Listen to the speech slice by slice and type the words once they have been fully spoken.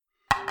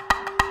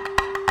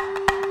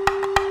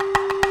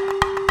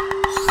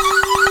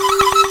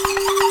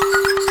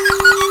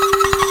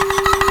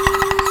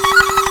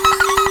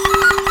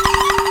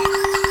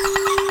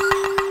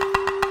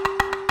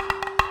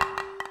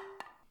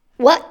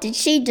did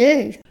she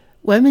do?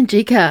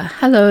 Womanjika,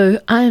 hello,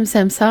 I am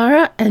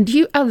Samsara and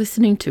you are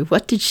listening to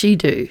What Did She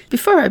Do?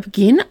 Before I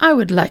begin, I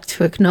would like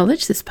to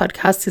acknowledge this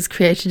podcast is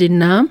created in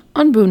Naarm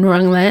on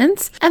Boonwurrung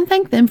lands and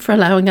thank them for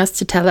allowing us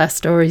to tell our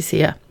stories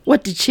here.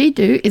 What Did She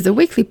Do is a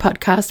weekly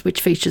podcast which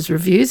features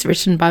reviews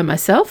written by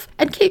myself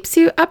and keeps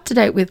you up to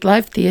date with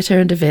live theatre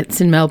and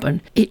events in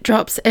Melbourne. It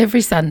drops every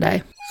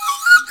Sunday.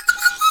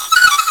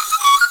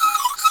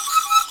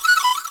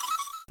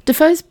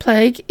 Defoe's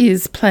Plague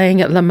is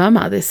playing at La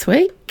Mama this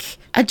week.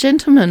 A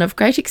gentleman of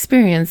great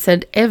experience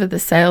and ever the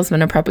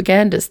salesman and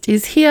propagandist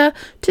is here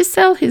to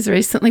sell his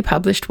recently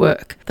published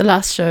work. The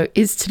last show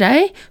is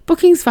today.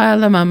 Bookings via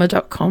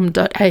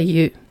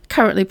lamama.com.au.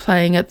 Currently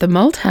playing at the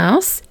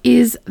Malthouse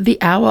is The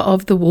Hour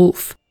of the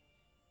Wolf.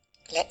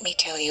 Let me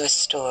tell you a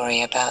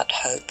story about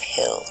Hope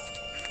Hill,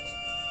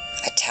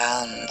 a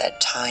town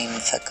that time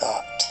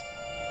forgot,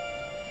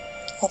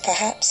 or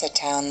perhaps a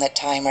town that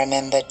time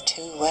remembered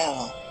too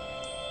well.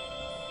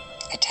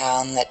 A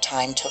town that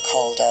time took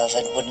hold of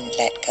and wouldn't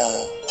let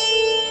go,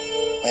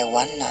 where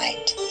one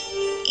night,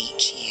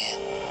 each year,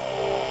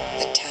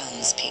 the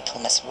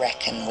townspeople must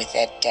reckon with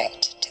their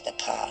debt to the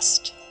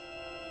past.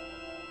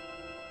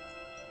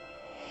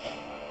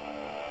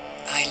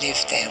 I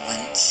lived there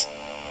once.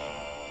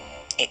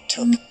 It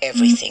took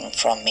everything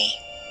from me.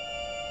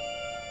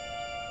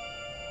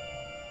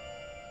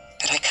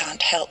 But I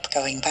can't help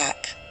going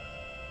back.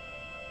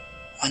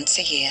 Once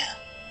a year,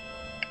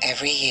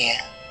 every year,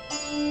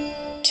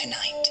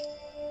 tonight.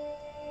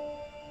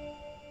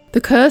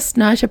 The cursed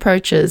night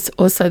approaches,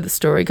 or so the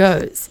story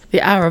goes. The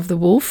Hour of the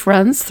Wolf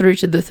runs through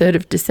to the 3rd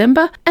of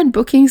December and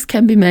bookings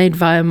can be made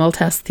via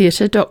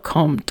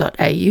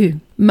malthousetheatre.com.au.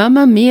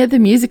 Mamma Mia the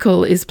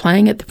Musical is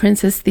playing at the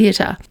Princess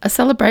Theatre. A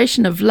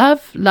celebration of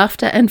love,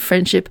 laughter and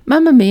friendship,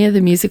 Mamma Mia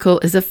the Musical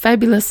is a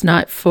fabulous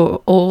night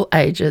for all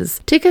ages.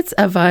 Tickets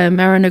are via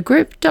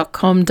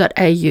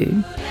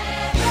marinagroup.com.au.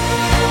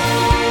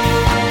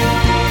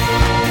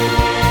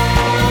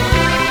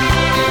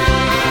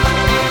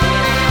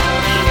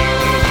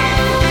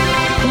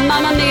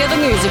 Mamma Mia the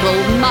Musical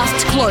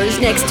must close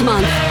next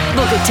month.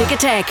 Book a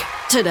Ticketek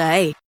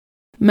today.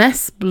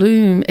 Mass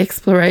Bloom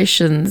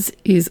Explorations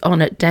is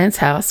on at Dance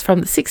House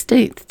from the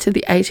 16th to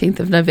the 18th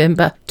of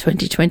November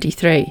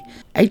 2023.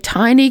 A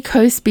tiny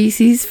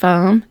co-species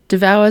farm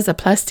devours a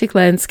plastic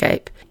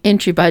landscape.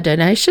 Entry by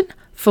donation.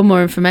 For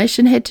more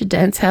information, head to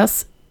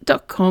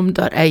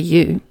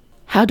dancehouse.com.au.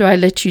 How Do I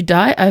Let You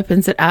Die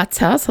opens at Arts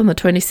House on the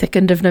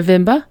 22nd of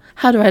November.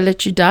 How Do I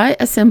Let You Die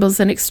assembles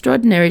an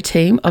extraordinary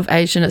team of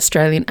Asian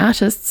Australian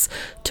artists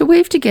to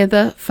weave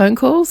together phone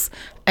calls,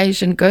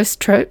 Asian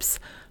ghost tropes,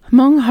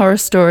 Hmong horror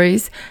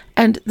stories,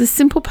 and the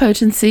simple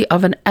potency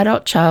of an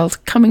adult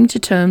child coming to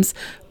terms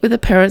with a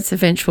parent's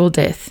eventual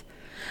death.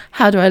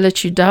 How Do I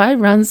Let You Die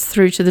runs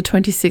through to the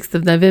 26th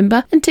of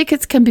November and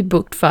tickets can be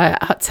booked via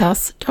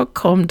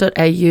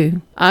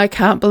artshouse.com.au. I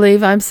can't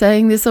believe I'm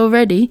saying this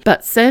already,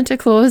 but Santa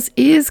Claus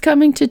is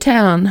coming to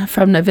town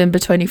from November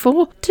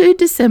 24 to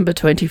December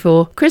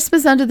 24.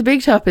 Christmas Under the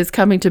Big Top is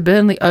coming to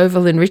Burnley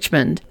Oval in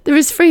Richmond. There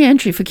is free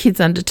entry for kids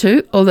under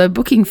 2, although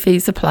booking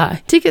fees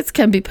apply. Tickets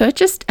can be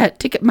purchased at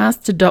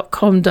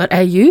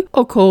ticketmaster.com.au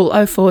or call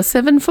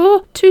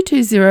 0474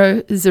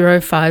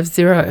 220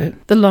 050.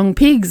 The Long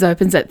Pigs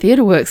opens at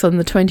Theatreworks on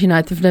the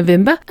 29th of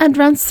November and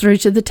runs through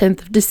to the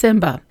 10th of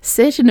December.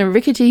 Set in a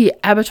rickety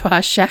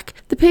abattoir shack,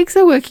 the pigs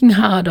are working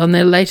hard on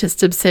their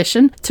latest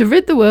obsession to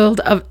rid the world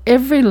of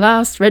every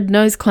last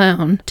red-nosed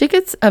clown.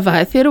 Tickets are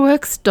via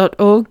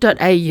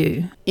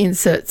theatreworks.org.au.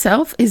 Insert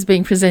Self is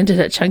being presented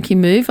at Chunky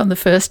Move on the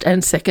 1st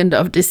and 2nd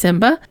of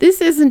December.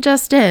 This isn't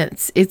just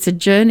dance, it's a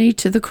journey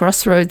to the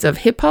crossroads of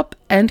hip-hop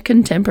and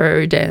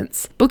contemporary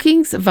dance.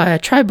 Bookings via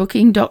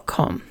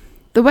trybooking.com.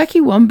 The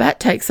Wacky Wombat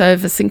takes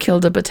over St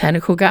Kilda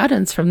Botanical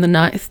Gardens from the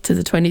 9th to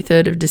the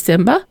 23rd of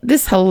December.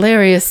 This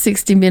hilarious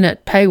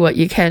 60-minute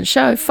pay-what-you-can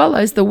show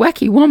follows the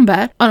Wacky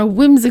Wombat on a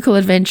whimsical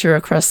adventure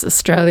across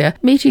Australia,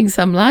 meeting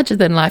some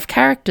larger-than-life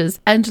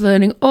characters and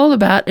learning all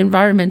about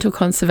environmental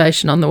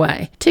conservation on the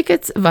way.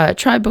 Tickets via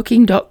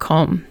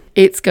trybooking.com.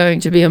 It's going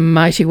to be a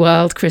mighty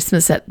wild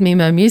Christmas at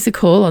Mimo Music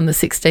Hall on the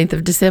 16th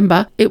of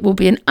December. It will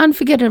be an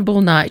unforgettable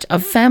night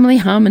of family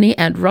harmony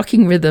and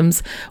rocking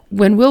rhythms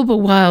when Wilbur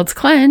Wilde's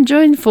clan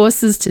join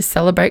forces to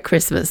celebrate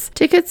Christmas.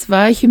 Tickets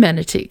via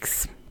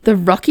Humanitics. The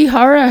Rocky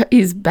Horror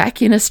is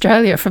back in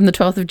Australia from the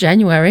 12th of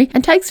January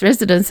and takes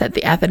residence at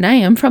the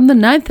Athenaeum from the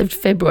 9th of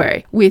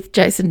February with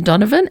Jason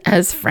Donovan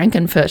as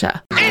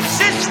Frankenfurter. It's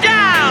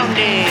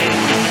astounding!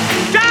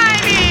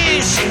 Time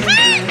is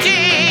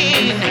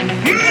fleeting!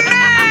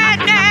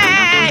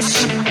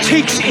 Madness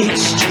takes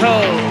its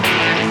toll.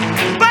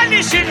 But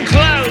listen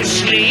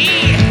closely.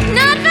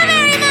 Not for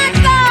very much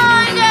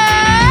longer.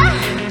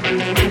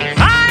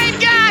 I've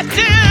got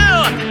to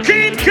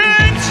keep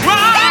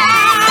control.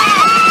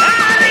 I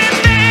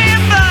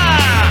remember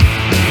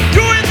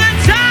during the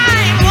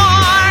time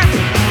warp,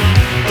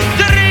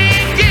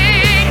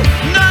 drinking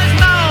those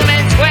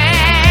moments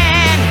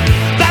when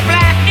the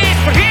blackness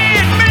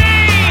hit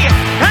me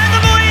and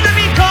the void of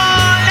me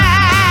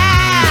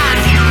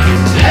calling.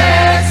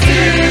 Let's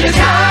do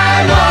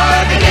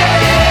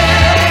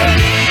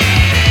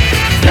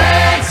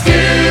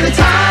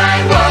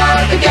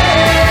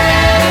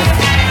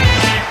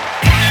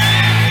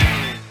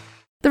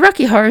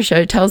Horror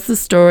Show tells the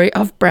story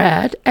of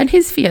Brad and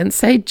his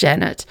fiancée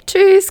Janet,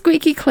 two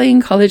squeaky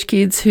clean college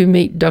kids who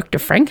meet Dr.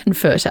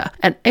 Frankenfurter,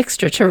 an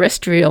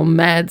extraterrestrial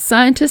mad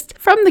scientist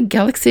from the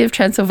galaxy of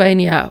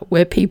Transylvania,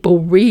 where people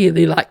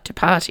really like to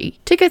party.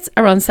 Tickets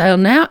are on sale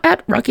now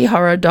at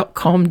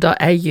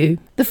rockyhorror.com.au.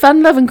 The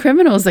Fun-Loving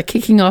Criminals are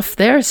kicking off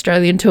their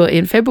Australian tour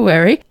in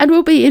February and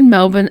will be in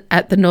Melbourne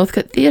at the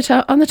Northcote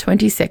Theatre on the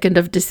 22nd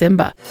of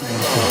December.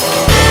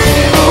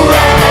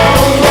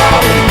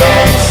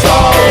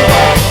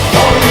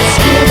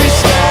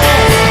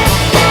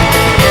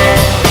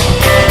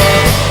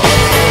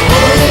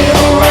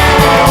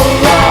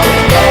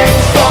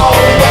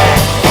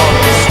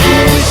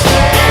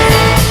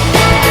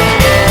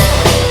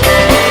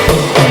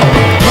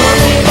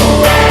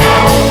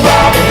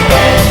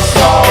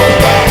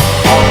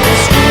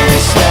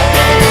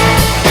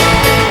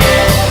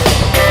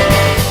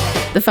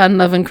 The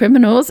Fun-Loving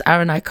Criminals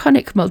are an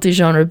iconic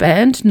multi-genre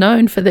band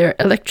known for their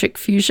electric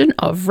fusion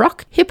of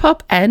rock,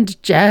 hip-hop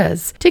and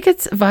jazz.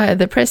 Tickets via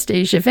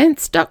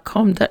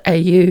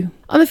theprestigeevents.com.au.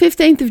 On the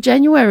 15th of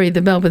January,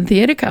 the Melbourne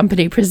Theatre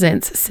Company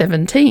presents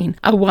 17,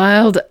 a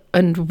wild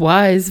and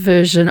wise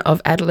version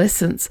of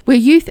adolescence, where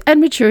youth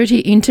and maturity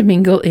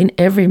intermingle in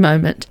every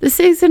moment. The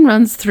season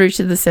runs through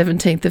to the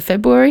 17th of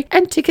February,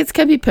 and tickets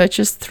can be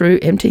purchased through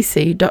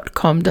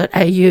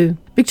mtc.com.au.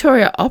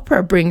 Victoria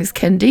Opera brings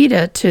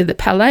Candida to the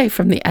Palais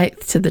from the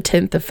 8th to the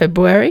 10th of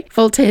February.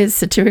 Voltaire's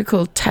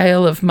satirical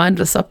tale of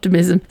mindless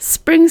optimism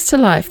springs to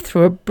life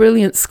through a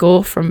brilliant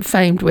score from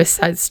famed West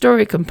Side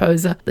Story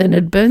composer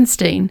Leonard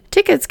Bernstein.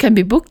 Tickets can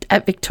be booked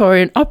at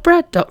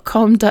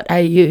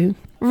victorianopera.com.au.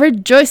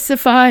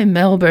 Rejoicify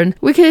Melbourne.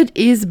 Wicked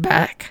is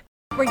back.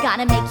 We're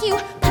gonna make you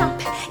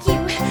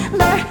popular.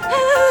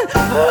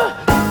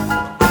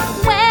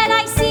 When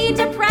I see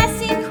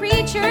depressing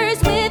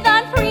creatures with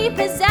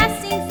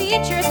unprepossessing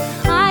features,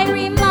 I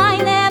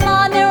remind them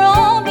on their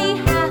own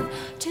behalf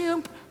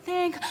to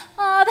think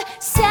of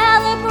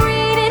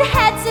celebrated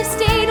heads of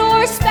state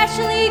or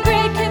specially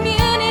great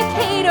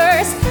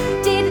communicators.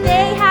 Did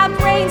they have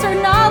brains or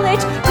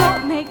knowledge?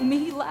 Don't make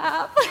me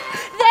laugh.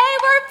 They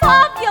were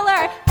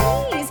popular.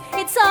 Please,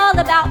 it's all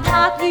about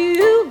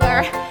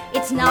popular.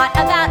 It's not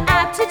about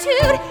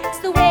aptitude. It's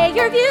the way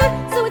you're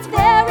viewed, so it's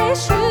very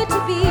shrewd to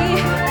be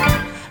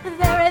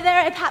very,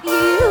 very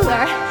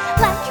popular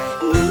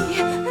like me.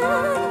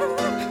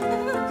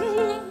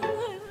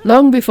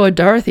 Long before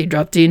Dorothy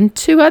dropped in,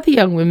 two other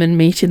young women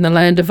meet in the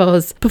land of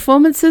Oz.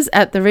 Performances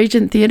at the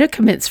Regent Theatre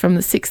commence from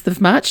the 6th of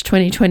March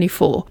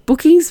 2024.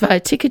 Bookings via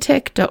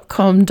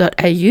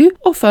ticketek.com.au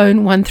or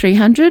phone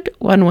 1300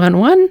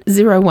 111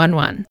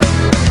 011.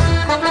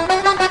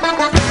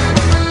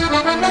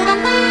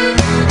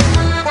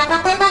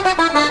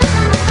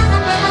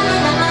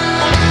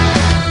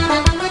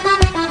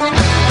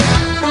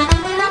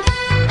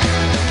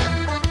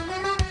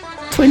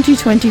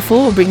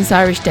 "2024 brings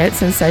Irish dance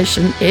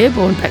sensation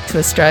Airborne back to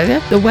Australia.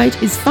 The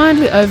wait is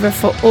finally over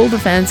for all the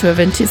fans who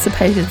have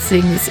anticipated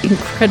seeing this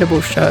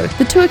incredible show.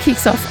 The tour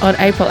kicks off on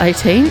April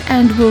 18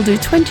 and will do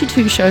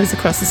 22 shows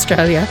across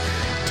Australia.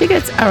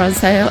 Tickets are on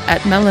sale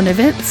at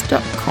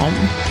melonevents.com.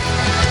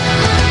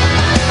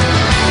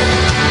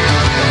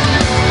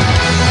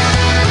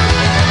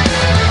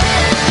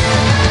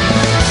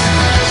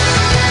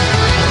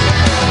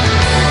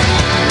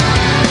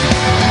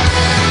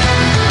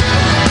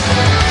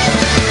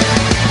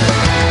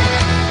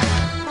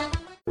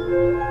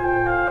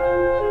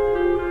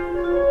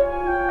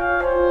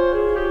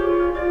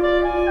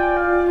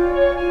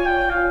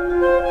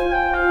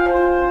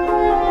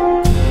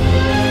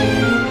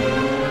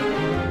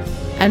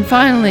 And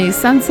finally,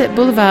 Sunset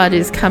Boulevard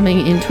is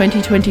coming in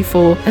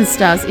 2024 and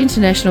stars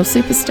international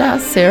superstar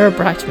Sarah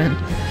Brightman.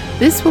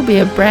 This will be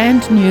a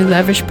brand new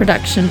lavish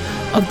production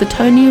of the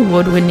Tony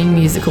Award-winning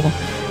musical.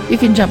 You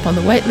can jump on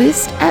the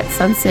waitlist at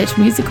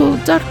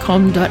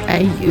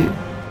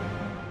sunsetmusical.com.au.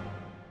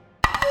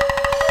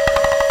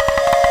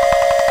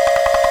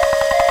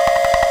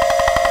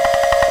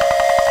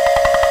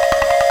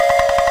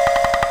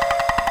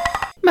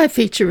 My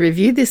feature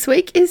review this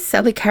week is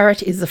Sally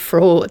Carrot is a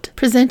Fraud,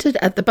 presented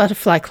at the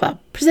Butterfly Club.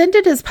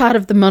 Presented as part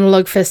of the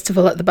Monologue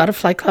Festival at the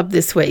Butterfly Club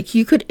this week,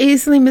 you could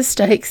easily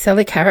mistake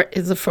Sally Carrot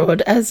is a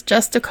Fraud as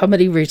just a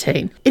comedy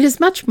routine. It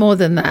is much more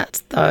than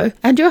that, though,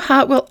 and your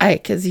heart will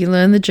ache as you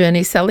learn the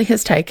journey Sally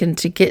has taken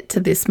to get to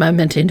this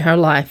moment in her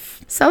life.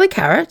 Sally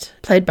Carrot,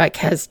 played by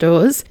Kaz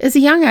Dawes, is a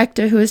young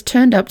actor who has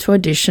turned up to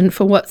audition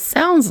for what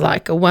sounds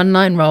like a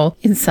one-line role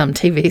in some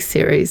TV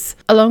series.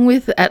 Along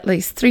with at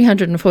least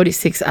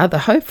 346 other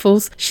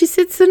hopefuls, she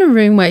sits in a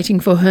room waiting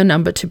for her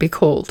number to be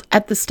called.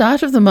 At the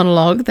start of the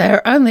monologue, they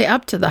are only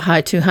up to the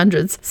high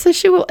 200s, so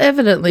she will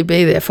evidently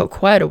be there for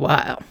quite a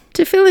while.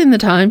 To fill in the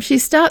time, she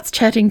starts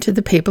chatting to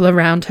the people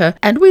around her,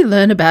 and we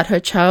learn about her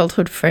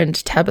childhood friend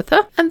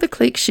Tabitha and the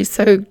clique she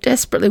so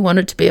desperately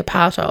wanted to be a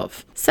part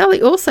of.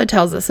 Sally also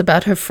tells us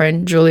about her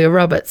friend Julia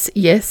Roberts,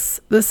 yes,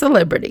 the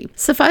celebrity.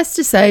 Suffice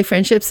to say,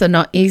 friendships are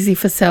not easy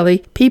for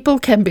Sally, people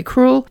can be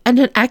cruel, and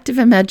an active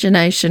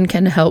imagination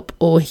can help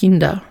or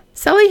hinder.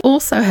 Sally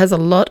also has a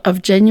lot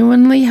of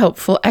genuinely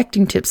helpful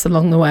acting tips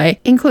along the way,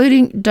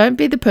 including don't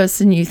be the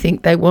person you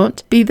think they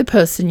want, be the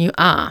person you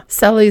are.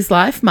 Sally's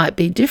life might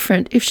be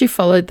different if she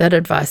followed that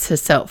advice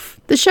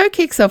herself. The show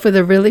kicks off with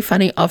a really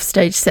funny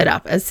offstage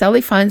setup as Sally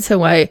finds her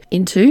way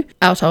into,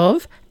 out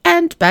of,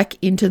 and back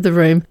into the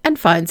room and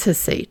finds her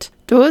seat.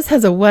 Dawes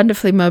has a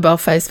wonderfully mobile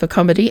face for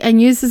comedy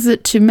and uses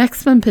it to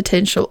maximum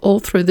potential all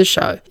through the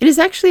show. It is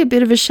actually a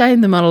bit of a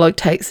shame the monologue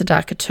takes a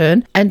darker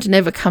turn and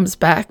never comes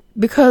back,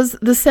 because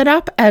the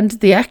setup and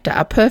the actor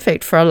are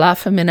perfect for a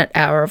laugh-a-minute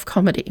hour of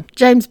comedy.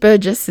 James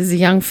Burgess is a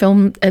young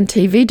film and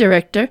TV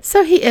director,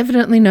 so he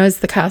evidently knows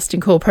the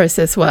casting call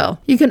process well.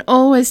 You can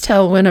always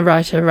tell when a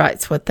writer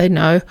writes what they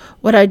know.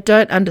 What I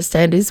don't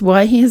understand is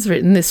why he has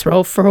written this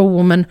role for a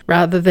woman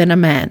rather than a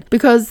man,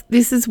 because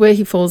this is where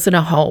he falls in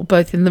a hole,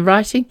 both in the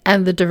writing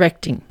and the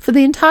directing. For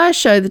the entire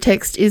show, the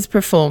text is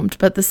performed,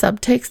 but the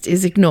subtext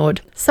is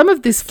ignored. Some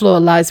of this flaw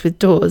lies with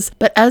Dawes,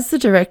 but as the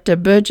director,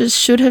 Burgess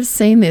should have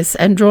seen this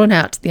and drawn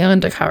out the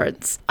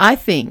undercurrents. I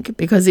think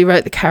because he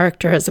wrote the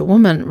character as a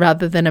woman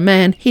rather than a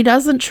man, he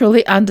doesn't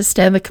truly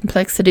understand the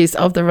complexities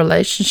of the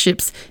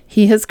relationships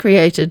he has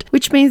created,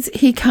 which means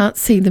he can't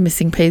see the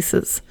missing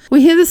pieces.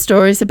 We hear the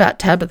stories about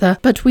Tabitha,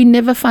 but we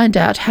never find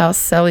out how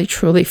Sally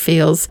truly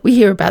feels. We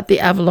hear about the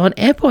Avalon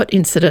Airport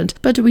incident,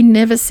 but we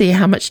never see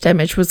how much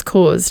damage was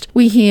caused.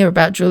 We hear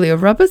about Julia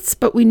Roberts,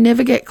 but we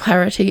never get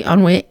clarity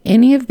on where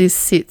any of this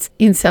sits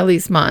in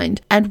Sally's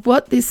mind and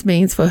what this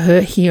means for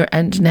her here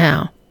and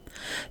now.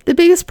 The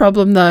biggest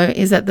problem, though,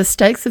 is that the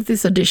stakes of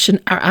this audition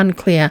are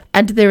unclear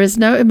and there is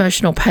no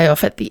emotional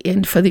payoff at the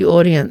end for the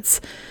audience.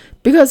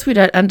 Because we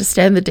don't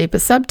understand the deeper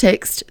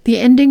subtext, the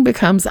ending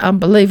becomes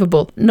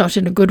unbelievable, not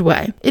in a good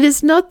way. It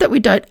is not that we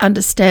don't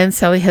understand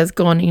Sally has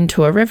gone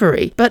into a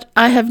reverie, but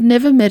I have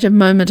never met a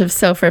moment of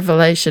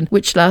self-revelation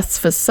which lasts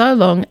for so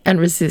long and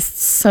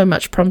resists so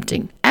much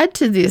prompting. Add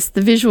to this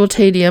the visual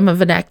tedium of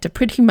an actor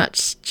pretty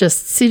much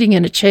just sitting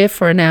in a chair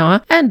for an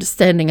hour and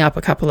standing up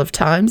a couple of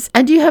times,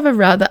 and you have a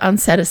rather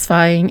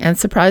unsatisfying and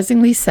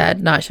surprisingly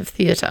sad night of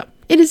theatre.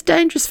 It is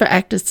dangerous for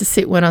actors to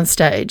sit when on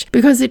stage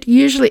because it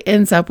usually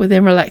ends up with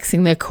them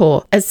relaxing their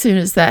core. As soon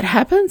as that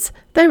happens,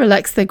 they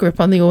relax their grip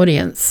on the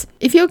audience.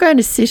 If you're going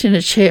to sit in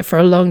a chair for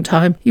a long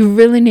time, you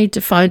really need to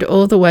find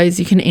all the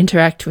ways you can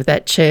interact with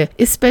that chair,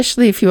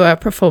 especially if you are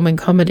performing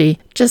comedy.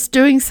 Just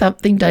doing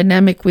something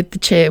dynamic with the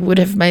chair would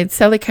have made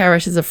Sally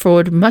Carrot as a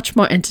fraud much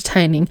more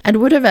entertaining and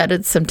would have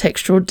added some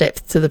textural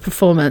depth to the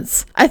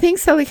performance. I think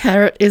Sally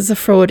Carrot is a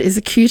fraud is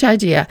a cute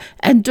idea,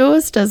 and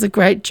Dawes does a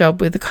great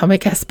job with the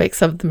comic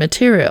aspects of the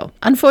material.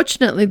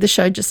 Unfortunately, the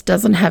show just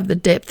doesn't have the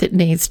depth it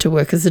needs to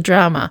work as a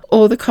drama,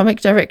 or the comic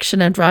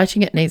direction and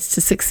writing it needs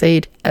to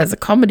succeed as a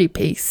comedy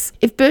piece.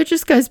 If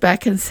Burgess goes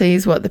back and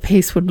sees what the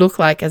piece would look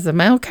like as a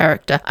male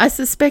character, I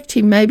suspect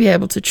he may be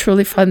able to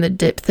truly find the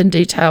depth and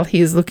detail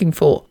he is looking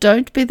for.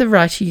 Don't be the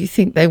writer you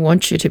think they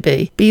want you to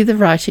be the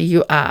writer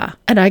you are.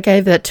 And I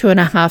gave that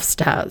 2.5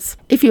 stars.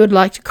 If you would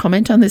like to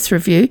comment on this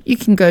review, you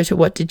can go to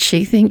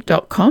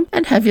whatdidshethink.com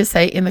and have your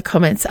say in the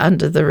comments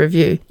under the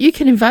review. You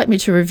can invite me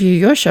to review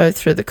your show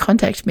through the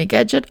Contact Me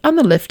gadget on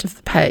the left of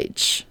the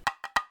page.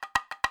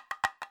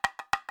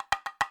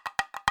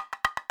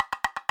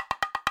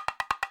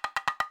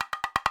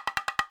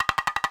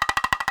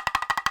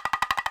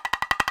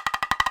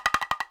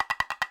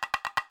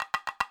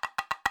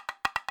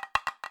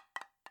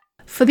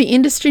 For the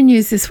industry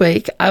news this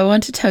week, I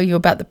want to tell you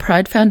about the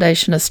Pride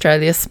Foundation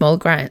Australia Small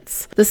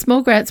Grants. The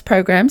Small Grants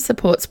program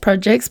supports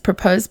projects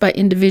proposed by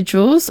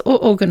individuals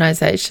or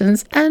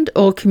organisations and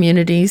or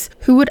communities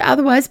who would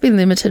otherwise be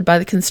limited by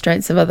the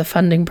constraints of other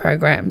funding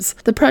programs.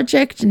 The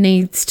project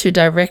needs to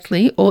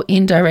directly or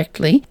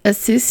indirectly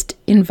assist,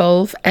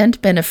 involve and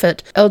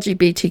benefit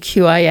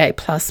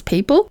LGBTQIA+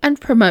 people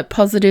and promote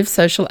positive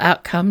social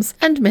outcomes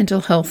and mental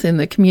health in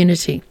the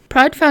community.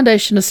 Pride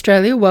Foundation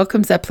Australia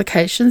welcomes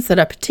applications that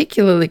are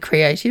particularly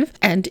creative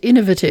and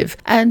innovative,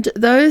 and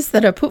those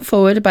that are put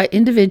forward by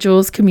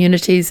individuals,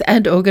 communities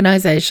and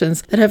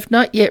organisations that have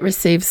not yet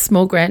received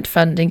small grant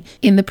funding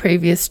in the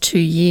previous 2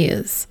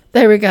 years.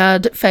 They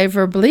regard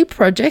favourably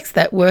projects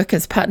that work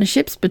as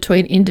partnerships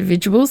between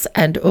individuals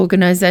and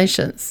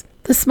organisations.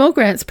 The Small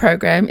Grants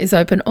program is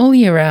open all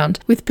year round,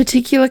 with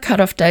particular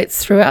cut-off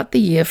dates throughout the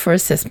year for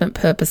assessment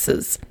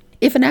purposes.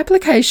 If an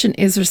application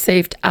is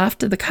received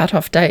after the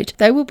cut-off date,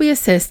 they will be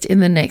assessed in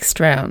the next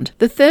round.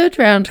 The third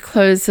round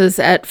closes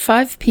at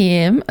 5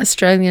 p.m.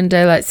 Australian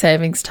Daylight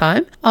Savings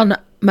Time on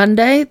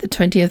Monday, the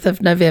 20th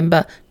of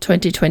November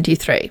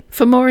 2023.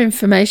 For more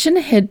information,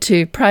 head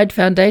to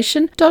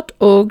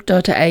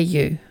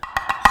pridefoundation.org.au.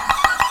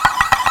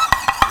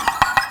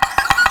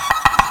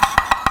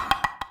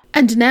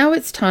 And now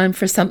it's time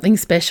for something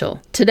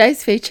special.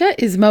 Today's feature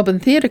is Melbourne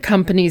Theatre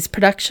Company's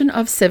production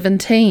of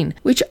 17,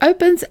 which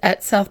opens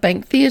at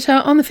Southbank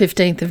Theatre on the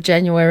 15th of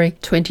January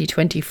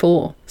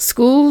 2024.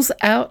 Schools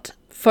Out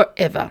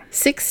forever.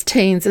 6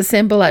 teens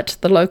assemble at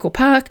the local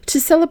park to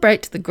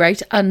celebrate the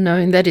great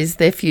unknown that is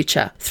their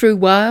future. Through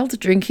wild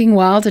drinking,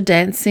 wilder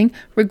dancing,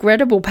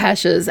 regrettable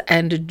passions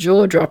and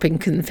jaw-dropping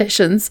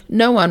confessions,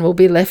 no one will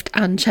be left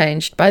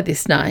unchanged by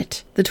this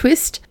night. The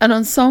twist, an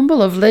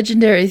ensemble of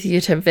legendary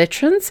theatre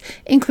veterans,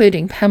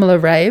 including Pamela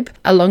Rabe,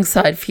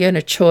 alongside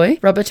Fiona Choi,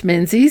 Robert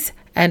Menzies,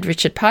 and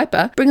Richard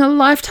Piper, bring a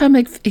lifetime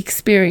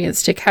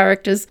experience to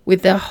characters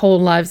with their whole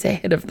lives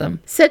ahead of them.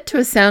 Set to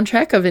a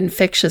soundtrack of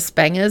infectious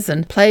bangers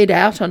and played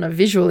out on a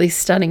visually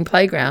stunning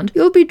playground,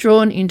 you'll be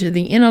drawn into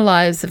the inner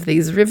lives of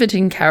these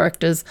riveting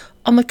characters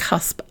on the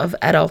cusp of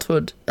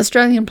adulthood.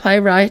 Australian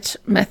playwright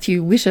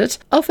Matthew Whittet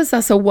offers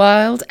us a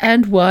wild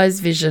and wise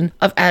vision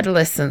of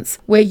adolescence,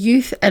 where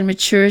youth and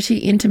maturity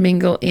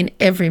intermingle in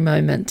every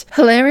moment.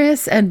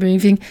 Hilarious and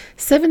moving,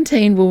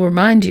 17 will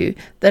remind you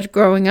that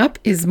growing up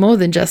is more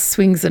than just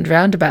swings and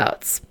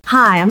roundabouts.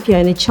 Hi, I'm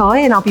Fiona Choi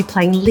and I'll be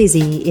playing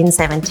Lizzie in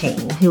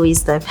 17, who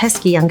is the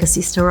pesky younger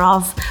sister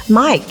of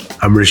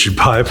Mike. I'm Richard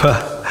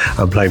Piper.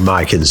 I'm playing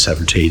Mike in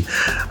 17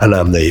 and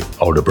I'm the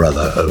older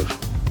brother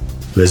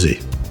of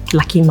Lizzie.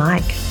 Lucky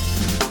Mike.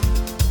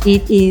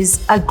 It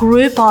is a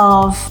group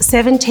of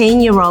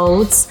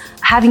 17-year-olds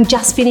having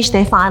just finished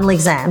their final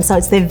exam, so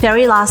it's their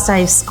very last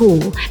day of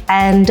school,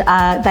 and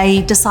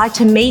they decide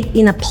to meet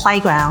in a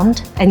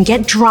playground and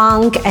get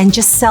drunk and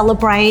just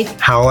celebrate.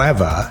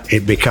 However,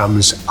 it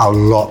becomes a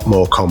lot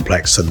more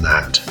complex than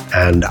that,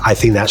 and I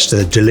think that's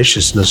the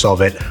deliciousness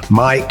of it.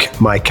 Mike,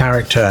 my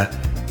character,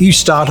 you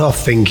start off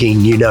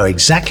thinking you know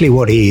exactly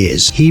what he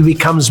is. He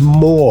becomes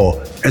more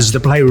as the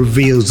play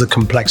reveals the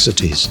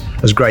complexities,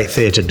 as great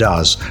theatre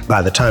does.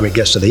 By the time it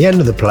gets to the end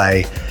of the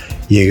play,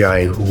 you're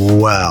going,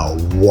 well,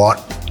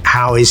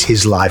 how is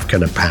his life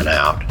going to pan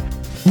out?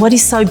 What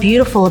is so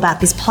beautiful about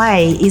this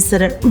play is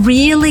that it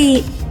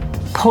really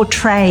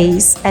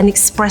portrays and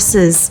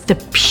expresses the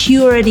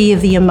purity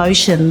of the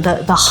emotion,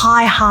 the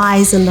high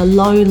highs and the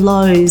low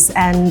lows,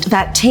 and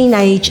that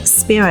teenage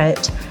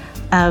spirit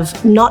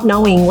of not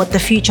knowing what the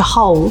future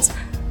holds,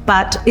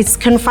 but it's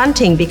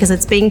confronting because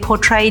it's being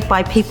portrayed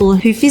by people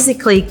who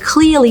physically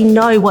clearly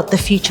know what the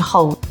future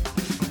holds.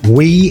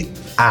 We,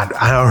 at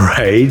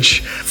our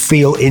age,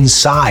 feel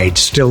inside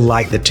still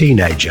like the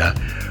teenager.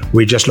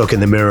 We just look in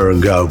the mirror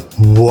and go,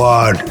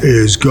 what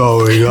is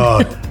going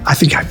on? I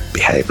think I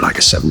behave like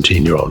a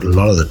 17-year-old a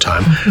lot of the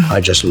time.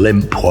 I just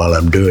limp while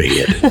I'm doing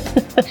it.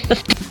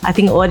 I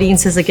think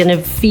audiences are going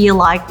to feel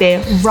like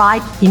they're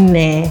right in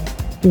there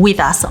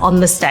with us on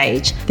the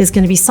stage. There's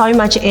going to be so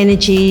much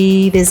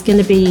energy, there's going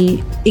to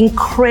be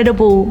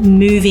incredible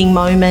moving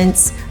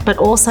moments, but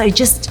also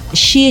just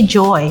sheer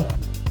joy.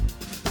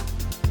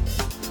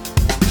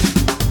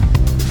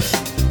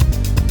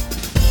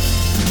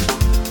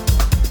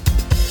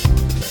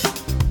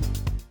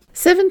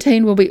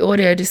 "17" will be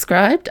audio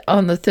described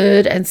on the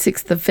 3rd and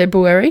 6th of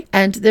February,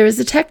 and there is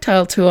a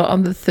tactile tour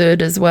on the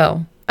 3rd as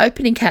well.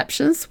 Opening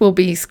captions will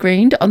be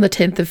screened on the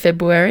 10th of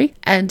February,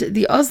 and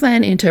the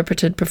Auslan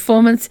interpreted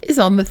performance is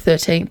on the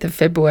 13th of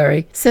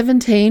February.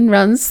 17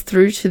 runs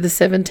through to the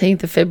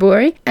 17th of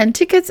February, and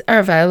tickets are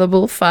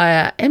available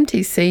via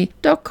mtc.com.au.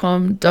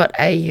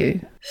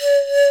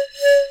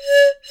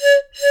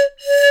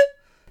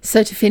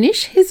 So to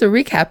finish, here's a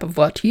recap of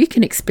what you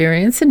can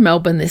experience in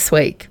Melbourne this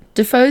week.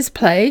 Defoe's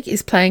Plague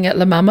is playing at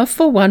La Mama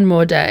for one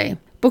more day.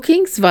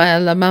 Bookings via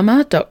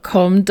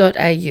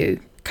lamama.com.au.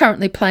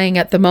 Currently playing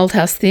at the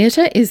Malthouse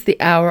Theatre is The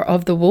Hour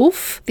of the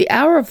Wolf. The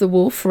Hour of the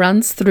Wolf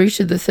runs through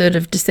to the 3rd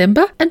of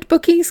December, and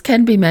bookings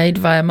can be made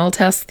via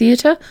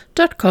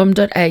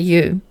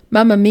malthousetheatre.com.au.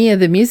 Mamma Mia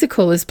the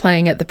Musical is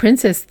playing at the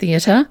Princess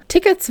Theatre.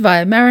 Tickets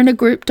via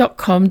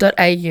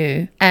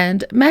marinergroup.com.au.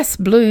 And Mass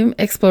Bloom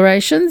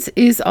Explorations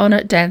is on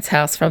at Dance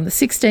House from the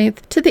 16th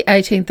to the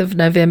 18th of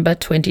November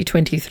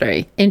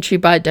 2023. Entry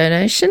by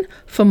donation.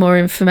 For more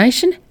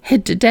information,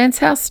 head to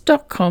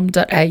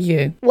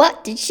dancehouse.com.au.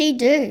 What did she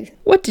do?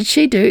 What Did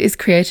She Do is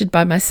created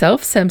by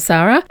myself,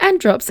 Samsara, and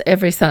drops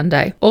every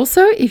Sunday.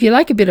 Also, if you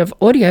like a bit of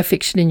audio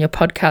fiction in your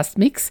podcast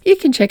mix, you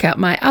can check out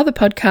my other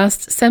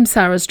podcast,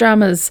 Samsara's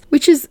Dramas,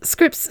 which is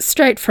scripts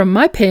straight from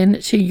my pen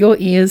to your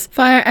ears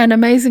via an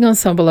amazing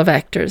ensemble of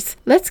actors.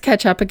 Let's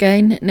catch up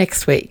again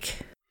next week.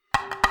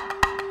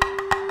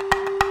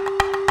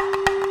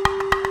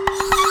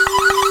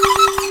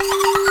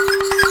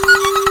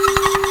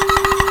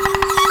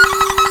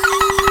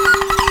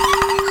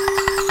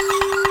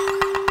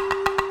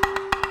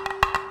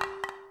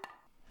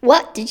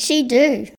 What did she do?